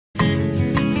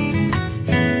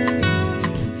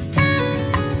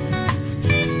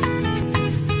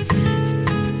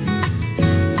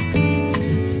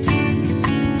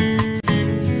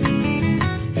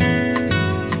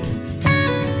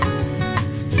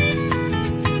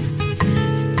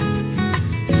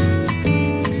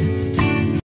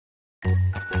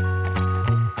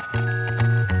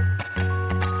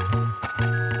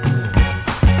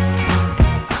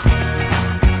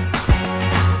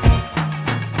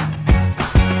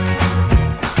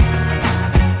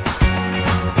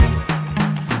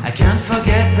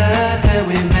day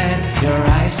we met. Your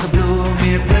eyes so blue,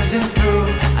 me piercing through.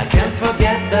 I can't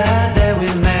forget the day we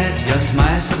met. Your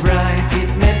smile so bright, it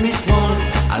made me swoon.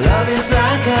 Our love is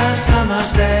like a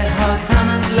summer's day, hot and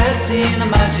endless in a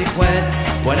magic way.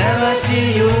 Whenever I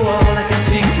see you, all I can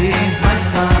think is my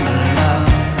summer love.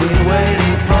 Been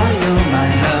waiting for you, my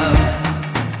love.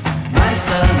 My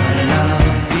summer love.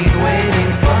 Been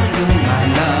waiting for you, my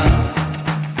love.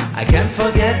 I can't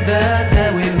forget the day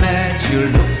we met. You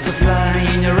looked so fly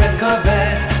in your red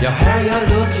Corvette. Your hair, your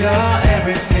look, your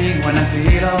everything. When I see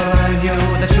it all, I knew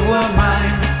that you were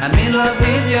mine. I'm in love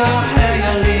with your hair,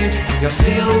 your lips, your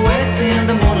silhouette in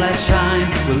the moonlight shine.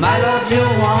 With my love you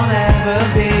won't ever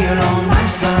be alone. My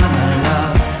summer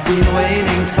love, been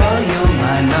waiting for you,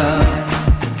 my love.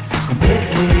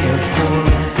 Completely a fool,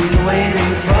 been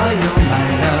waiting for you, my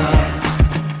love.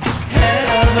 Head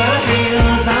over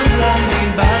heels, I'm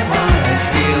blinded by what I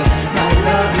feel. My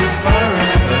love is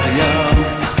forever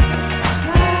yours.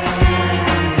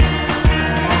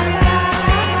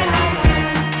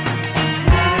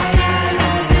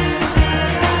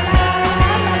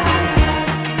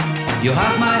 You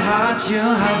have my heart, you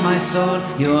have my soul,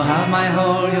 you have my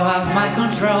whole, you have my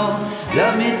control.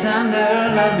 Love me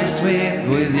tender, love me sweet.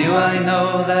 With you I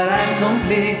know that I'm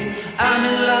complete. I'm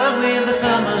in love with the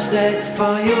summer's day.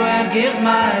 For you I'd give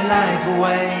my life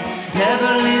away.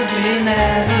 Never leave me,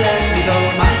 never let me go.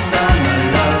 My summer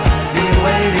love, been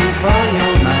waiting for you,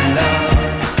 my love.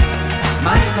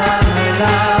 My summer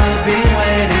love, been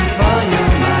waiting for you,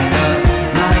 my love.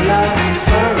 My love is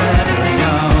forever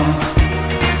yours.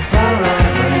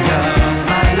 Forever yours,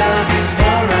 my love is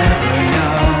forever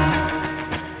yours.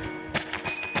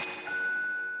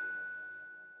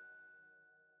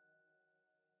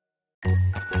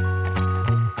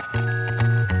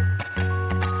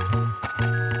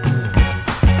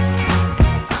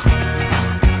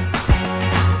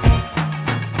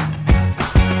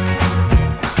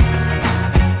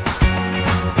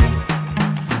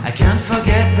 I can't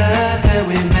forget the day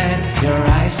we met. Your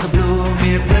eyes so blue,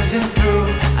 me piercing through.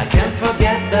 I can't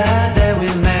forget the day we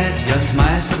met. Your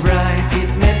smile so bright, it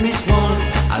made me swoon.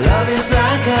 Our love is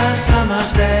like a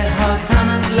summer's day, hot and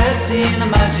endless in a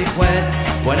magic way.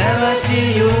 Whenever I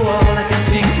see you, all I can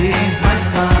think is my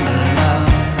summer love.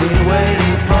 Been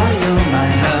waiting for you, my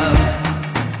love.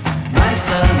 My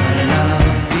summer love.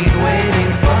 Been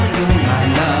waiting for you, my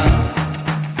love.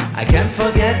 I can't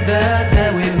forget the day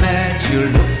we met. You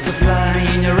looked so fly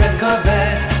in your red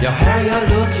Corvette. Your hair, your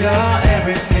look, your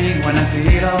everything. When I see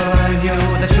it all, I knew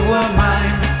that you were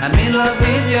mine. I'm in love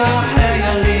with your hair,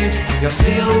 your lips, your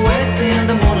silhouette in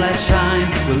the moonlight shine.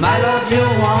 With my love you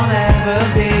won't ever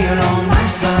be alone. My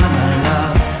summer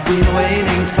love, been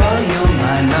waiting for you,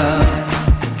 my love.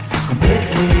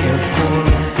 Completely a fool,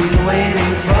 been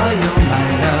waiting for you, my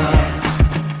love.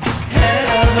 Head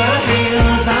over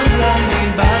heels, I'm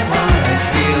blinded by what I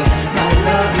feel. My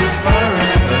love is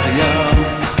forever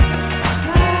yours.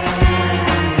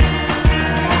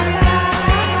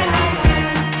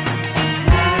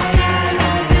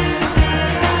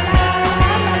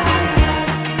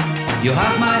 You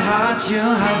have my heart, you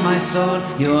have my soul,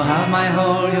 you have my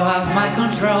whole, you have my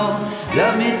control.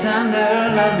 Love me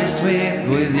tender, love me sweet.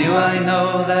 With you I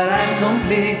know that I'm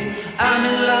complete. I'm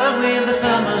in love with the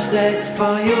summer's day.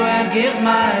 For you I'd give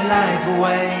my life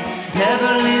away.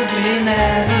 Never leave me,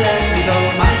 never let me go.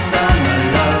 My summer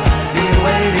love, been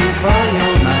waiting for you,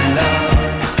 my love.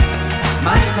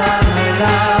 My summer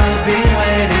love, been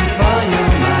waiting for you,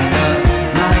 my love.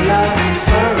 My love is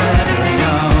forever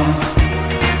yours.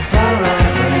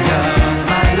 Forever yours,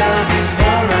 my love is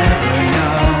forever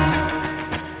yours.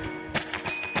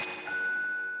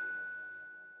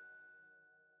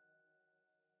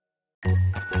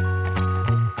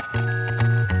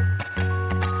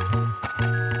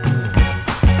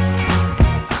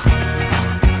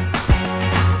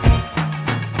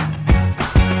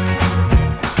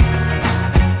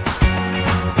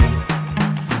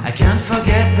 I can't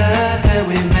forget the day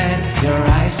we met. Your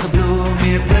eyes so blue,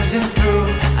 me piercing through.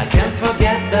 I can't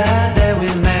forget the day we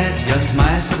met. Your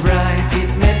smile so bright, it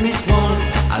made me swoon.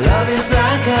 Our love is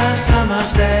like a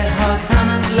summer's day, hot and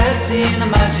endless in a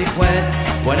magic way.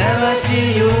 Whenever I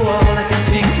see you, all I can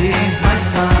think is my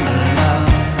summer love.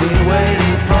 Been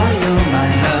waiting for you, my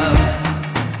love.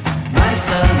 My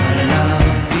summer love.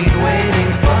 Been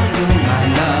waiting for you, my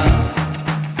love.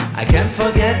 I can't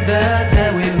forget the day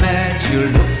we met. You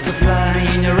looked so fly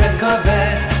in your red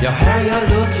Corvette. Your hair, your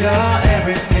look, your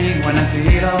everything. When I see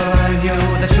it all, I knew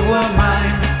that you were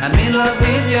mine. I'm in love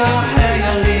with your hair,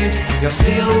 your lips, your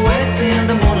silhouette in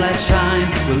the moonlight shine.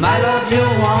 With my love you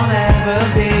won't ever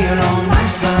be alone. My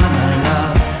summer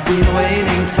love, been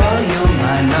waiting for you,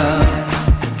 my love.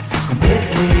 Complete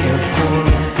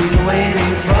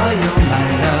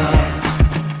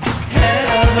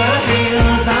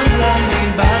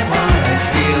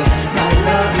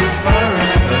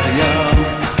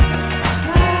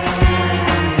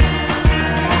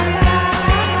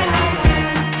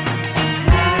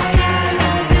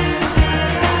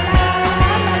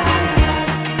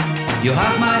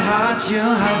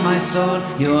have my soul,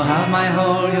 you have my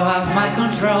whole, you have my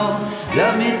control.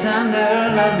 Love me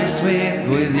tender, love me sweet,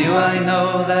 with you I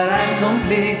know that I'm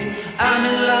complete. I'm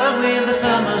in love with the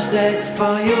summer's day,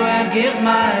 for you I'd give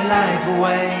my life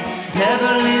away.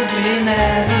 Never leave me,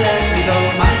 never let me go,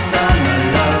 my summer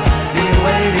love. Been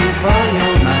waiting for you,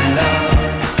 my love.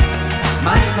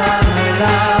 My summer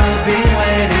love, been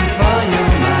waiting for you,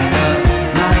 my love.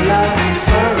 My love is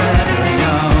forever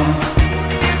yours,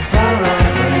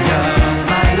 forever yours.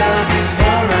 My love is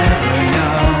forever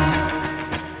yours.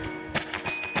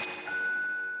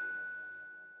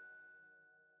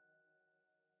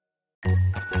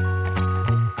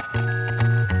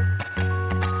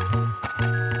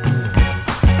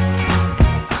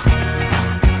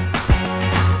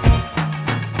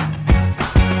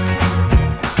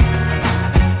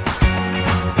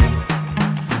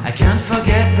 I can't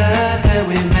forget the day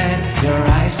we met. Your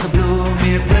eyes so blue,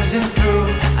 me piercing through.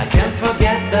 I can't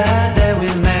forget the day we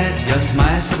met. Your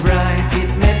smile so bright, it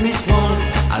made me swoon.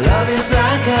 Our love is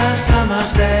like a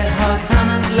summer's day, hot and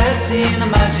endless in a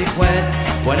magic way.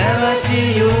 Whenever I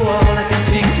see you, all I can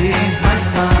think is my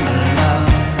summer love.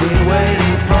 Been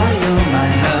waiting for you, my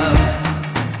love.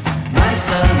 My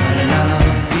summer love,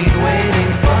 been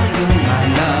waiting for you, my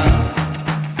love.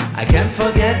 I can't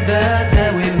forget the day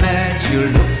we met. You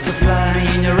looked so fly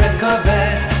in your red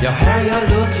Corvette. Your hair, your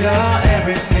look, your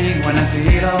everything. When I see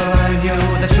it all, I knew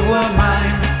that you were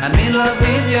mine. I'm in love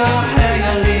with your hair,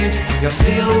 your lips, your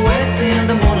silhouette in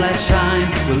the moonlight shine.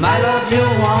 With my love you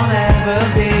won't ever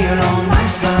be alone, my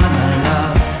summer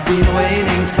love. Been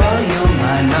waiting for you,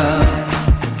 my love.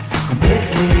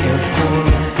 Completely a fool.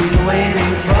 Been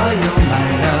waiting for you, my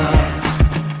love.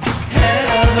 Head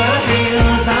over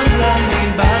heels, I'm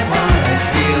blinded by what I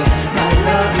feel. My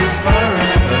love is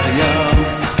forever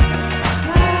yours.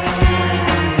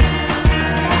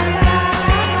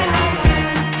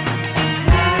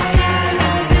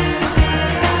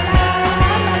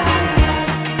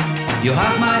 You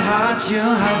have my heart, you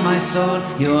have my soul,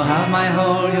 you have my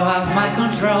whole, you have my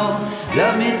control.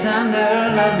 Love me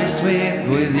tender, love me sweet,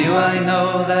 with you I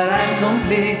know that I'm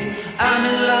complete. I'm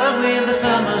in love with the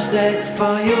summer's day,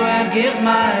 for you I'd give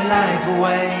my life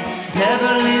away.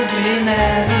 Never leave me,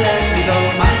 never let me go,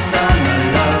 my summer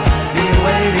love. Been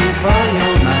waiting for you,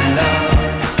 my love.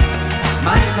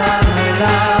 My summer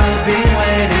love, been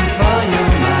waiting for you,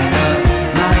 my love.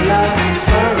 My love is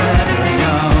forever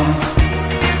yours.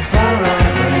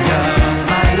 Forever yours,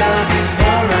 my love is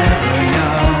forever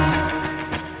yours.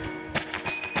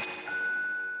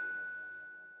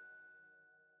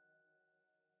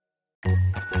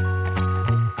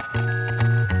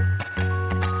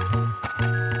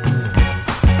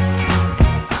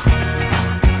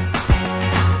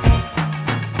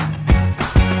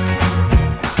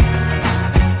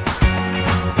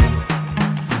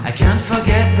 I can't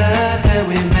forget the day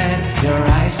we met. Your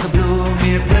eyes so blue,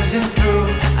 me piercing through.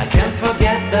 I can't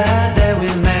forget the day we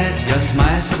met. Your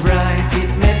smile so bright, it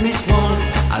made me swoon.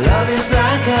 Our love is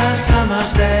like a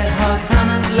summer's day, hot and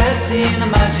endless in a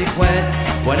magic way.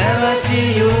 Whenever I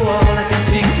see you, all I can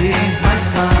think is my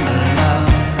summer love.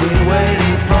 Been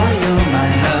waiting for you, my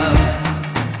love.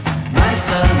 My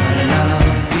summer love,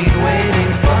 been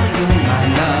waiting for you, my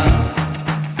love.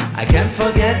 I can't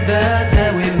forget the day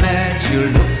we met. You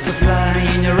looked so fly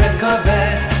in your red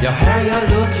Corvette. Your hair, your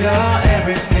look, your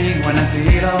everything. When I see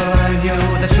it all, I knew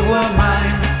that you were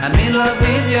mine. I'm in love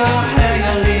with your hair,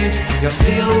 your lips, your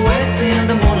silhouette in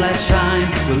the moonlight shine.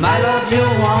 With my love you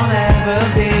won't ever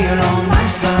be alone, my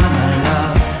summer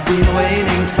love. Been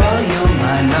waiting for you,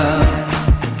 my love.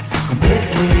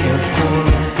 Completely a fool.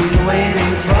 Been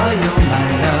waiting for you, my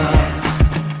love.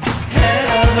 Head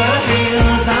over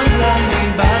heels, I'm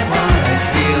blinded by what I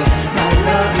feel. My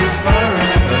love is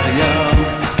forever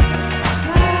yours.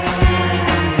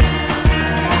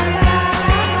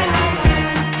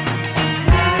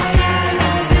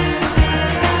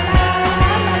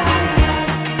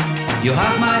 You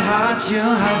have my heart, you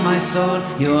have my soul,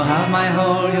 you have my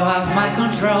whole, you have my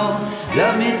control.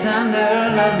 Love me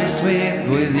tender, love me sweet,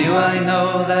 with you I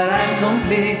know that I'm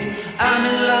complete. I'm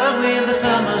in love with the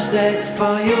summer's day,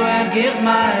 for you I'd give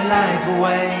my life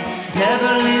away.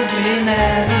 Never leave me,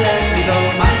 never let me go,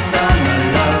 my summer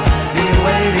love. Been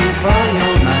waiting for you,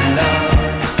 my love.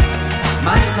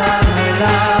 My summer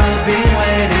love, been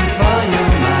waiting for you,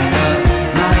 my love.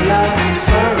 My love is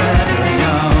forever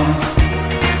yours.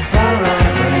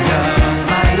 Forever yours,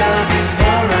 my love is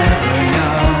forever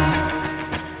yours.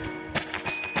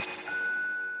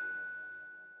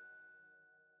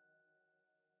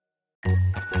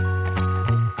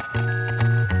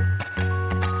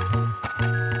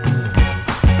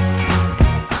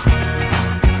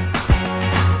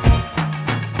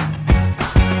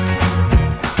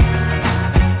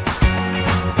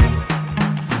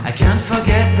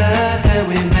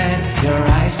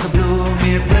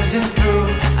 piercing through.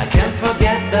 I can't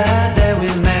forget the day we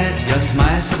met. Your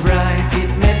smile so bright, it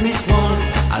made me swoon.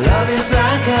 Our love is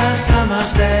like a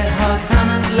summer's day, hot and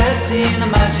endless in a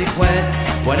magic way.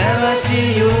 Whenever I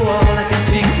see you, all I can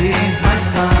think is my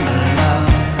summer love.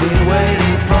 Been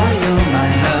waiting for you, my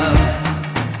love.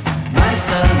 My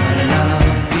summer love.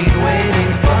 Been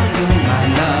waiting for you, my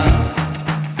love.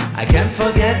 I can't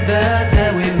forget the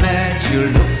day we met. You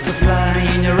looked so fly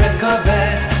in your red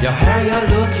Corvette. Your hair, your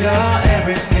look, your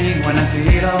everything. When I see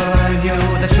it all, I knew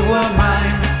that you were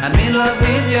mine. I'm in love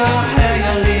with your hair,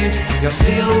 your lips, your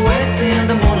silhouette in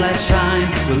the moonlight shine.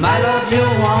 With my love you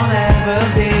won't ever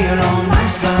be alone. My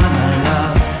summer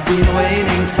love, been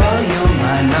waiting for you,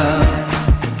 my love.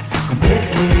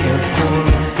 Completely a fool,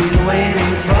 been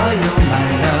waiting for you, my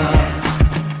love.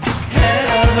 Head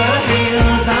over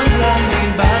heels, I'm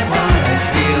blinded by what I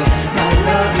feel. My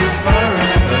love is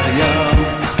forever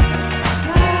yours.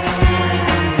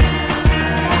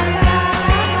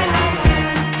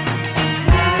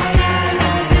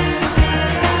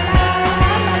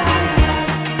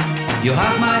 You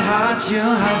have my heart, you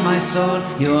have my soul,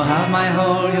 you have my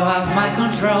whole, you have my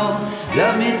control.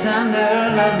 Love me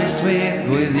tender, love me sweet.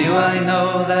 With you I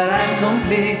know that I'm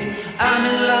complete. I'm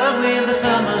in love with the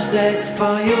summer's day.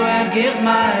 For you I'd give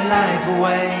my life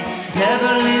away.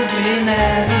 Never leave me,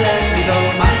 never let me go.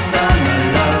 My summer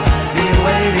love, been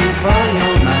waiting for you,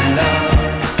 my love.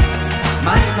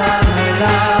 My summer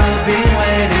love, been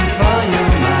waiting for you,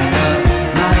 my love.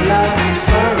 My love is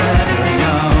forever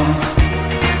yours.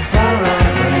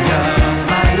 Forever yours,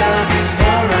 my love is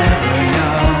forever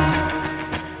yours.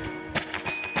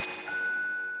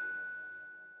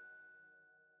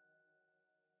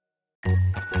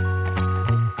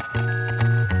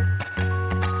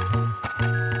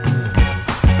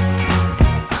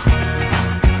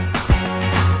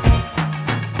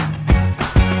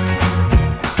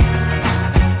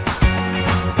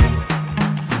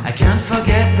 I can't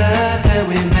forget the day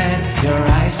we met. Your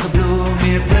eyes so blue,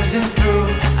 me piercing through.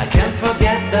 I can't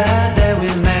forget the day we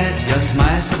met. Your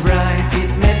smile so bright, it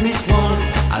made me swoon.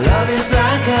 Our love is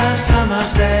like a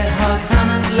summer's day, hot and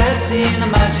endless in a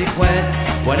magic way.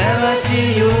 Whenever I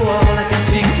see you, all I can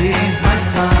think is my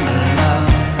summer love.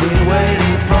 Been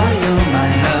waiting for you, my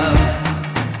love.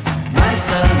 My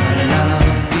summer love.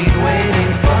 Been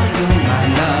waiting for you, my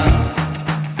love.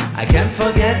 I can't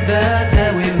forget the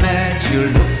day we met. You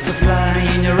looked so fly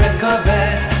in your red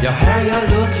Corvette. Your hair, your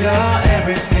look, your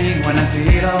everything. When I see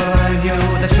it all, I knew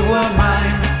that you were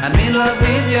mine. I'm in love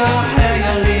with your hair,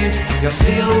 your lips, your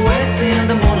silhouette in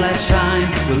the moonlight shine.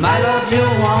 With my love you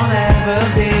won't ever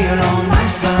be alone. My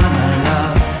summer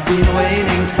love, been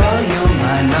waiting for you,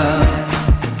 my love.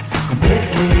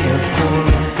 Completely a fool,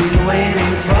 been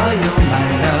waiting for you, my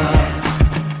love.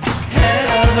 Head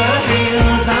over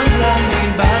heels, I'm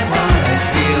blinded by what I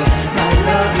feel. My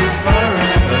love is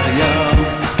forever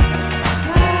yours.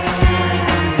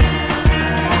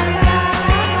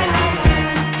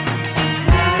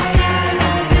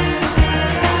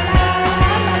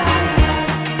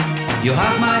 You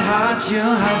have my heart, you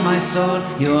have my soul,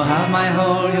 you have my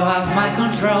whole, you have my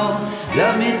control.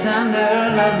 Love me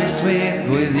tender, love me sweet.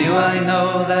 With you I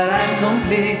know that I'm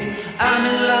complete. I'm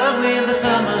in love with the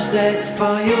summer's day.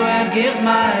 For you I'd give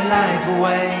my life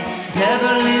away.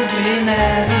 Never leave me,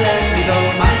 never let me go.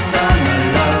 My summer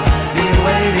love, been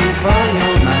waiting for you,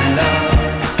 my love.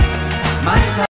 My